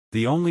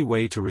The only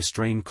way to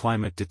restrain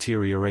climate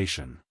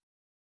deterioration.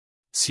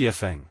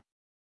 Xuefeng.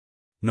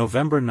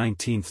 November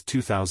 19,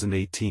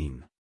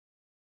 2018.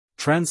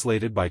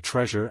 Translated by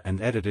Treasure and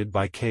edited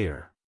by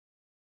Kayer.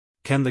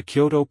 Can the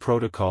Kyoto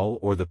Protocol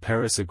or the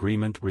Paris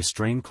Agreement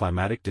restrain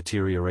climatic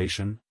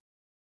deterioration?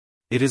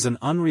 It is an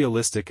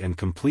unrealistic and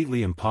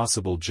completely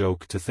impossible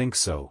joke to think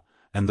so,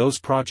 and those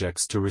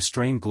projects to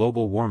restrain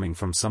global warming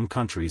from some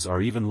countries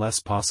are even less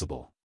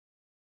possible.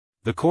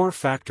 The core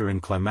factor in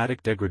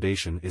climatic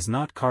degradation is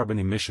not carbon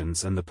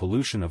emissions and the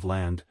pollution of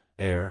land,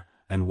 air,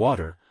 and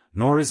water,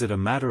 nor is it a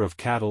matter of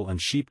cattle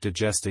and sheep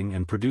digesting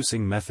and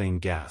producing methane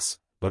gas,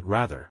 but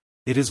rather,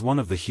 it is one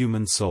of the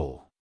human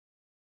soul.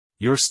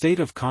 Your state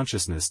of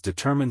consciousness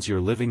determines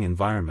your living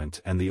environment,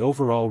 and the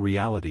overall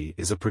reality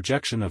is a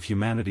projection of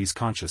humanity's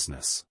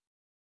consciousness.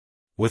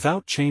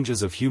 Without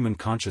changes of human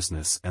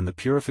consciousness and the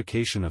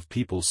purification of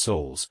people's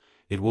souls,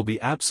 it will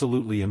be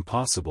absolutely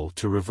impossible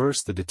to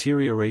reverse the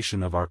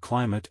deterioration of our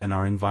climate and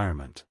our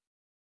environment.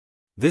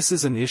 This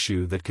is an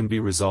issue that can be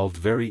resolved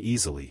very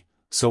easily,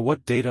 so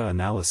what data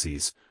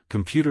analyses,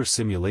 computer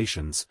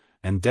simulations,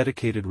 and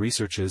dedicated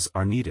researches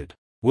are needed?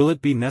 Will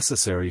it be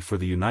necessary for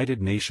the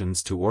United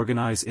Nations to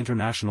organize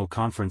international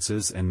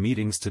conferences and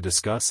meetings to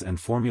discuss and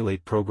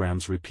formulate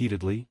programs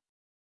repeatedly?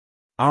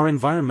 Our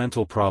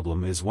environmental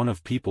problem is one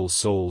of people's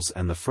souls,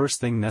 and the first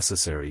thing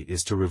necessary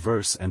is to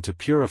reverse and to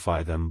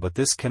purify them, but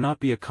this cannot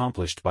be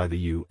accomplished by the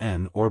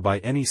UN or by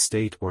any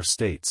state or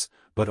states,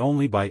 but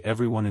only by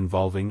everyone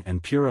involving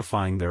and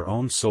purifying their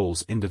own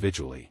souls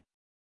individually.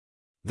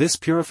 This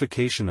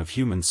purification of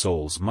human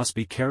souls must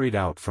be carried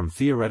out from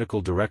theoretical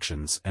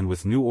directions and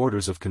with new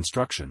orders of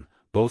construction,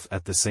 both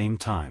at the same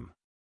time.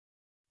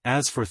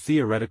 As for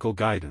theoretical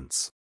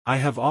guidance, I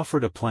have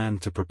offered a plan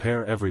to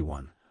prepare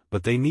everyone,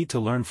 but they need to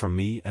learn from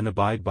me and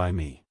abide by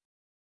me.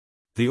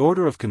 The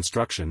order of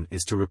construction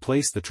is to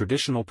replace the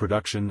traditional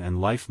production and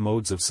life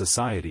modes of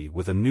society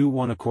with a new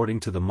one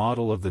according to the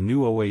model of the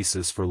new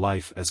oasis for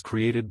life as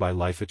created by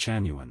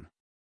Xuefeng.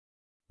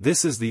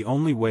 This is the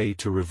only way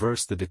to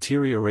reverse the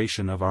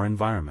deterioration of our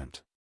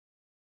environment.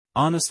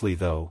 Honestly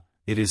though,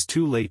 it is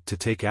too late to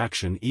take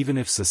action even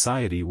if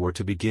society were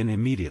to begin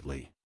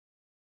immediately.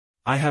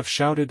 I have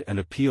shouted and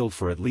appealed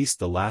for at least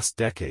the last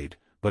decade,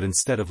 but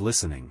instead of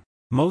listening,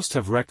 most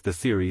have wrecked the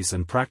theories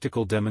and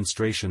practical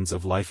demonstrations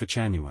of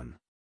Xuefeng.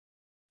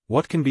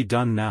 What can be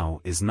done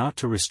now is not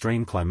to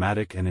restrain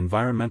climatic and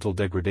environmental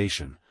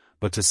degradation,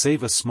 but to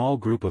save a small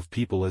group of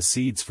people as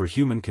seeds for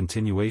human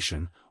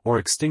continuation, or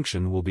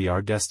extinction will be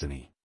our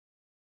destiny.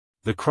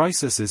 The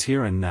crisis is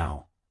here and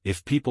now.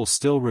 If people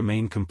still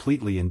remain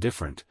completely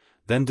indifferent,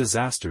 then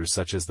disasters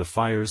such as the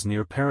fires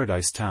near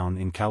Paradise Town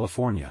in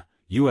California,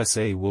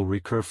 USA will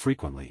recur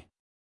frequently.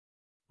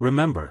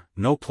 Remember,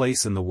 no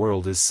place in the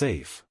world is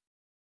safe.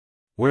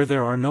 Where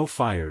there are no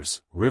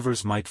fires,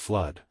 rivers might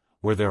flood;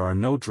 where there are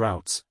no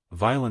droughts,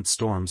 violent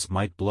storms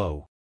might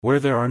blow; where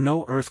there are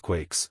no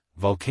earthquakes,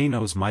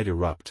 volcanoes might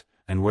erupt;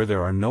 and where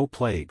there are no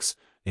plagues,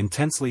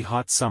 intensely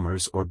hot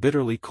summers or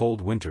bitterly cold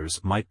winters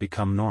might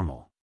become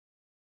normal.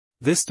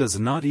 This does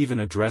not even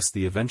address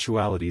the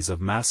eventualities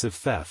of massive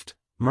theft,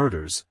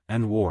 murders,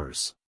 and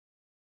wars.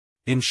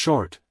 In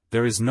short,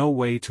 there is no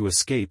way to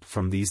escape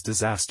from these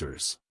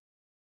disasters.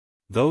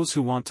 Those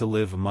who want to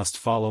live must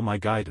follow my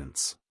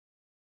guidance.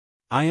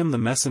 I am the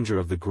messenger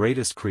of the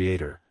greatest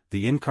creator,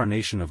 the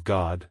incarnation of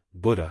God,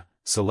 Buddha,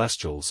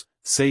 celestials,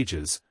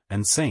 sages,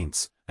 and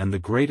saints, and the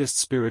greatest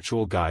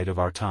spiritual guide of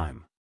our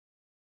time.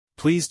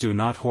 Please do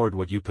not hoard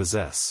what you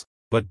possess,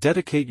 but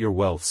dedicate your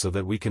wealth so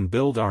that we can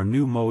build our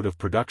new mode of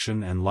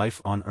production and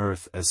life on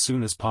earth as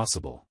soon as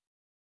possible.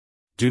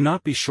 Do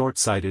not be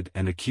short-sighted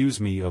and accuse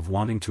me of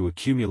wanting to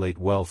accumulate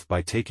wealth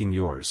by taking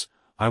yours.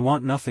 I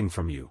want nothing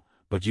from you,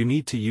 but you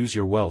need to use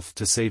your wealth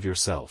to save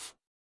yourself.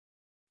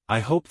 I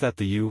hope that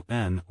the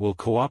UN will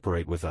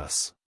cooperate with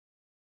us.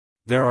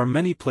 There are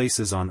many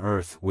places on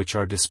earth which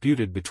are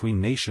disputed between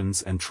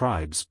nations and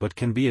tribes but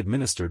can be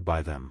administered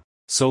by them.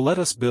 So let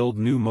us build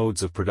new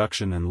modes of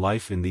production and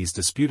life in these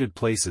disputed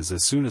places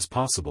as soon as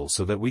possible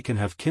so that we can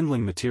have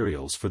kindling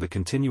materials for the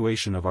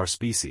continuation of our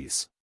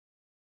species.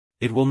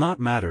 It will not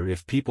matter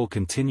if people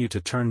continue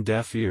to turn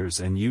deaf ears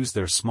and use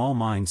their small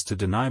minds to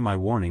deny my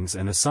warnings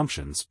and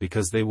assumptions,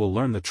 because they will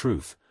learn the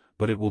truth,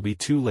 but it will be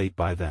too late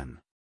by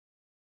then.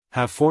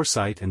 Have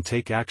foresight and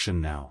take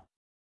action now.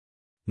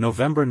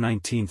 November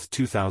 19,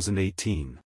 2018.